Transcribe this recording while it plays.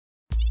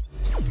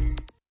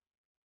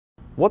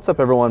What's up,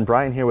 everyone?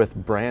 Brian here with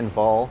Brann,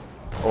 Vall,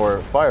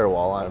 or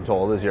Firewall, I'm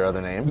told, is your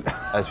other name,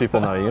 as people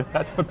know you.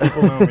 That's what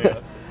people know me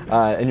as.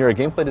 And you're a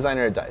gameplay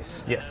designer at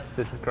DICE. Yes,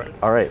 this is correct.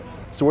 All right.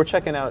 So we're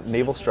checking out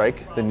Naval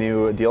Strike, the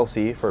new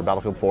DLC for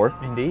Battlefield 4.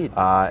 Indeed.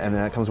 And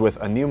then it comes with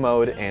a new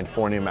mode and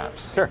 4 new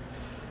maps. Sure.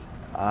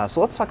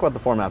 So let's talk about the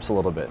 4 maps a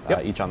little bit,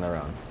 Yep. each on their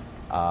own.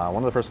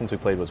 One of the first ones we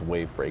played was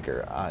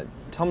Wavebreaker.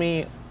 Tell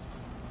me,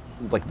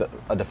 like,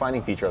 a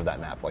defining feature of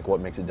that map, like what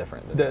makes it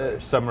different than The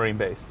others? submarine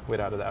base,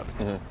 without a doubt.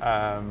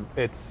 Mm-hmm.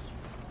 It's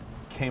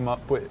came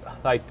up with,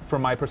 like,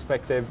 from my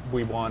perspective,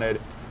 we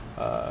wanted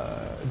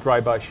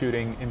drive-by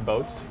shooting in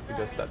boats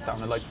because that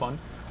sounded like fun.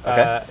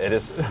 Okay, it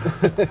is.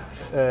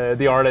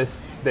 The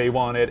artists, they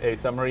wanted a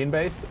submarine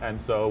base, and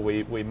so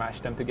we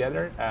mashed them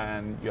together,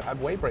 and you have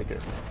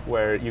Wavebreaker,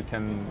 where you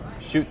can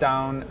shoot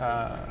down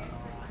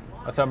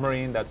a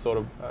submarine that's sort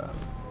of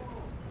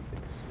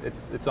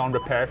it's on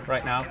repair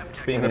right now.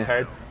 It's being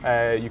repaired.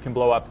 You can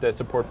blow up the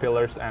support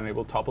pillars, and it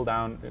will topple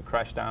down,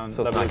 crash down.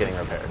 So it's not getting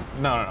repaired?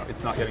 No,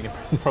 it's not getting.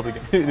 It's probably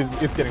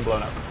it's getting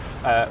blown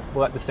up.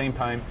 Well, at the same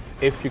time,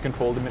 if you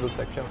control the middle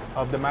section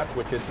of the map,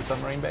 which is the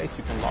submarine base,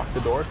 you can lock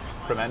the doors,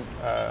 prevent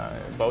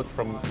boats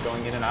from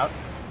going in and out.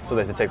 So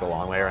they have to take the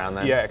long way around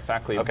then? Yeah,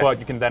 exactly. Okay. But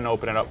you can then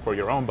open it up for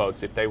your own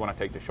boats if they want to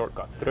take the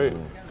shortcut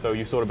through. So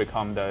you sort of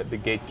become the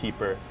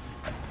gatekeeper,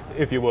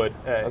 if you would,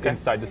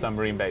 inside the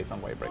submarine base on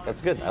Wavebreaker.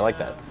 That's good. I like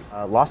that.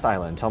 Lost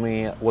Island. Tell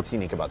me what's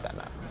unique about that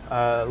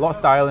map.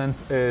 Lost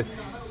Islands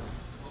is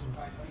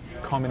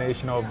a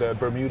combination of the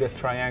Bermuda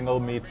Triangle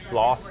meets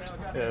Lost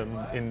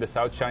in the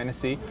South China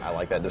Sea. I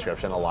like that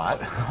description a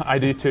lot. I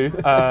do too.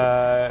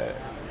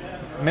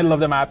 Middle of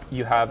the map,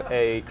 you have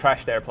a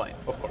crashed airplane,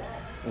 of course.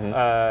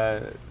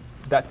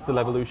 That's the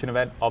Levolution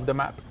event of the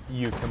map.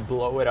 You can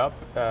blow it up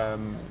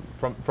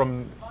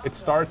from it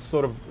starts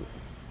sort of.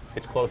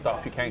 It's closed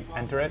off. You can't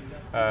enter it.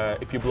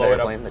 If you blow it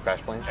up, the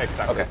crash plane.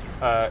 Exactly.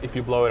 Okay. If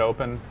you blow it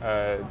open,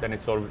 then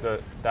it's sort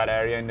of that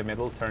area in the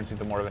middle turns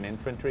into more of an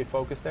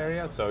infantry-focused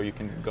area. So you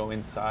can go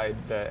inside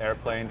the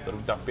airplane, sort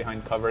of duck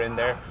behind cover in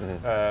there,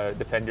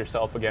 defend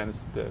yourself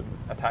against the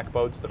attack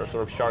boats that are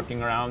sort of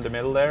sharking around the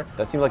middle there.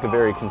 That seemed like a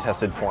very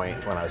contested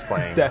point when I was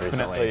playing Definitely.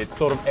 recently. It's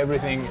sort of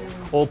everything.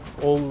 All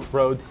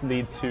roads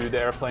lead to the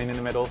airplane in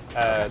the middle.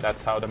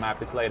 That's how the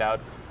map is laid out.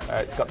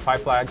 It's got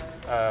 5 flags.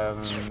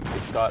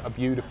 It's got a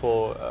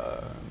beautiful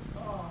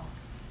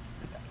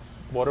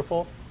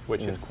waterfall,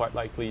 which is quite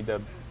likely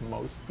the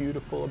most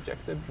beautiful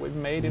objective we've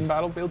made in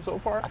Battlefield so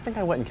far. I think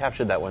I went and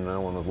captured that when no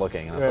one was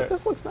looking, and I was like,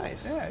 this looks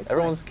nice. Yeah,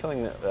 Everyone's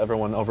killing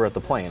everyone over at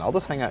the plane. I'll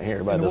just hang out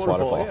here by this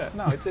waterfall. Yeah,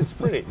 no, it's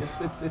pretty.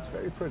 It's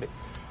very pretty.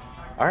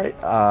 All right,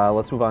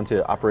 let's move on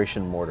to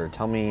Operation Mortar.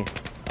 Tell me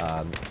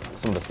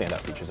some of the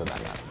standout features of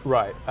that map.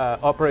 Right.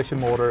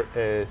 Operation Mortar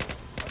is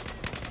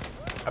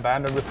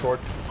abandoned resort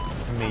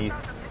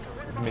meets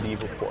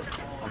medieval fort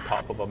on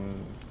top of a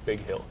big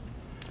hill.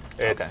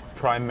 It's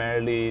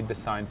primarily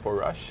designed for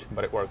rush,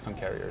 but it works on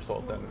carrier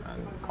assault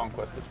and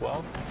conquest as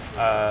well.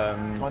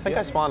 I think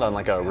I spawned on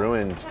like a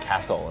ruined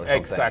castle or something.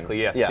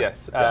 Exactly, yes, Yeah.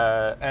 yes.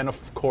 Yeah. And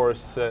of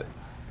course,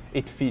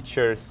 it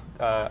features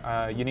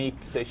a unique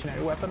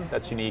stationary weapon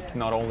that's unique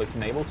not only to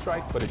Naval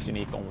Strike, but it's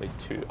unique only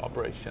to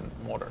Operation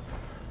Mortar.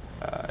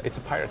 It's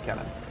a pirate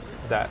cannon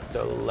that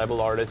the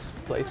level artist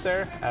placed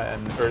there,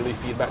 and early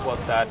feedback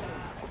was that,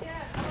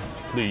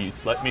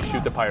 please let me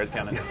shoot the pirate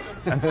cannon.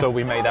 And so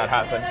we made that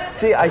happen.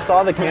 See, I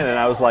saw the cannon,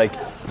 I was like,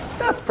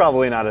 that's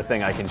probably not a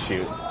thing I can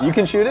shoot. You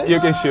can shoot it? You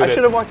can shoot it. I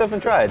should have walked up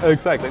and tried.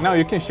 Exactly. No,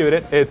 you can shoot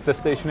it. It's a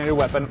stationary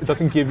weapon. It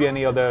doesn't give you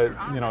any other,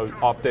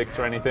 optics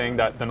or anything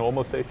that the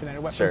normal stationary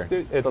weapons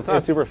do. So it's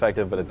not super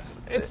effective, but it's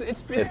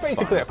basically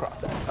fun. a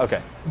crosshair.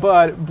 Okay.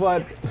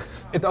 But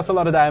it does a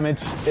lot of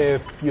damage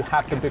if you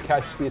happen to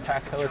catch the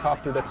attack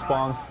helicopter that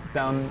spawns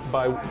down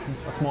by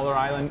a smaller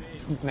island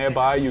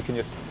nearby. You can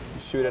just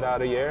shoot it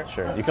out of the air.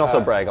 Sure. You can also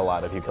brag a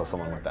lot if you kill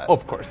someone with that.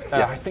 Of course.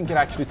 Yeah. I think it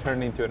actually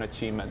turned into an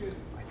achievement.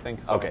 I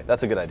think so. Okay,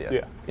 that's a good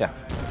idea. Yeah.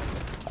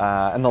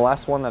 And the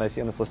last one that I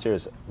see on this list here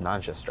is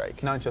Nansha Strike.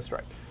 Nansha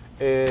Strike.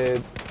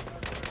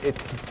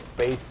 It's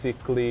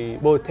basically,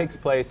 well, it takes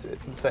place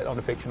set on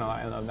the fictional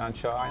island of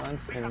Nansha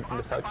Islands in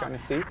the South China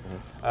Sea.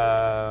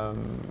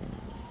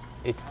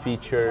 It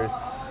features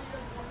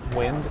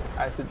wind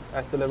as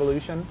the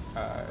Levolution.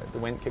 The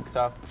wind kicks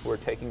up. We're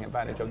taking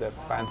advantage of the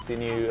fancy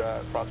new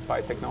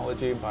frostbite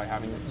technology by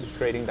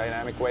creating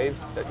dynamic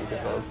waves that you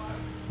can sort of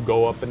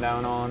go up and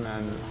down on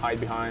and hide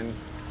behind.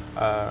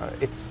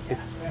 It's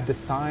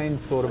designed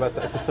sort of as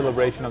a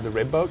celebration of the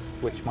rib boat,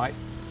 which might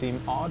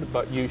seem odd,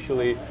 but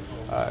usually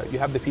you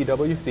have the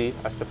PWC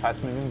as the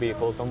fast-moving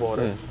vehicles on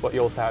water, but you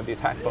also have the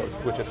attack boats,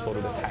 which are sort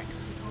of the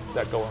tanks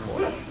that go on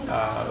water.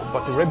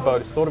 But the rib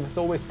boat has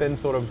always been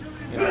sort of,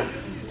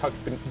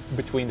 tucked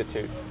between the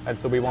two, and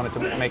so we wanted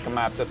to make a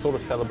map that sort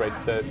of celebrates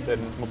the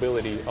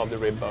mobility of the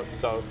rib boat.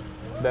 So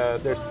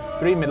there's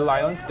 3 middle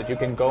islands that you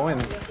can go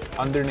in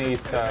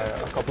underneath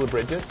a couple of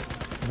bridges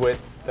with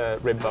the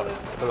rib boat.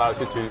 It allows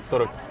you to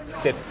sort of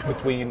sit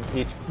between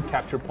each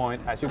capture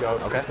point as you go.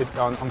 Okay.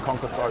 On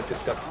Conquest Arch,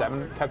 it's got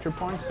 7 capture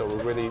points, so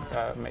we're really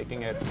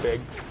making it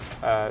big.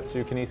 So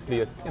you can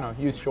easily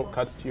use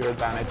shortcuts to your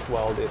advantage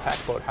while the attack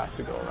boat has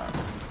to go around.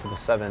 So the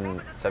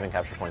seven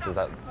capture points, is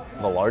that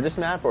the largest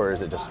map, or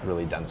is it just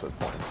really dense with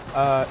points?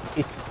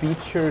 It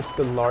features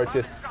the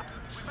largest,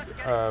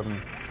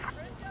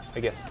 I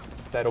guess,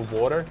 set of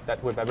water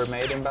that we've ever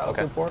made in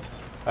Battlefield 4,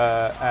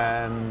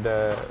 and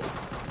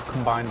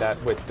combine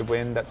that with the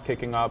wind that's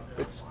kicking up.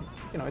 It's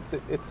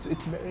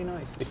very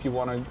nice if you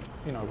want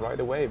to ride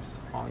the waves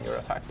on your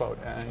attack boat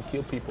and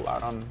kill people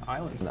out on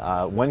islands.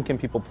 When can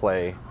people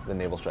play the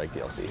Naval Strike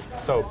DLC?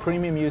 So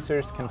premium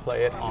users can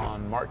play it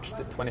on March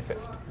the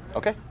 25th.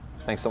 Okay,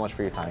 thanks so much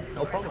for your time.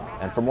 No problem.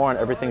 And for more on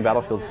everything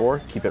Battlefield 4,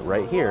 keep it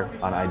right here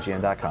on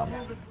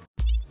IGN.com.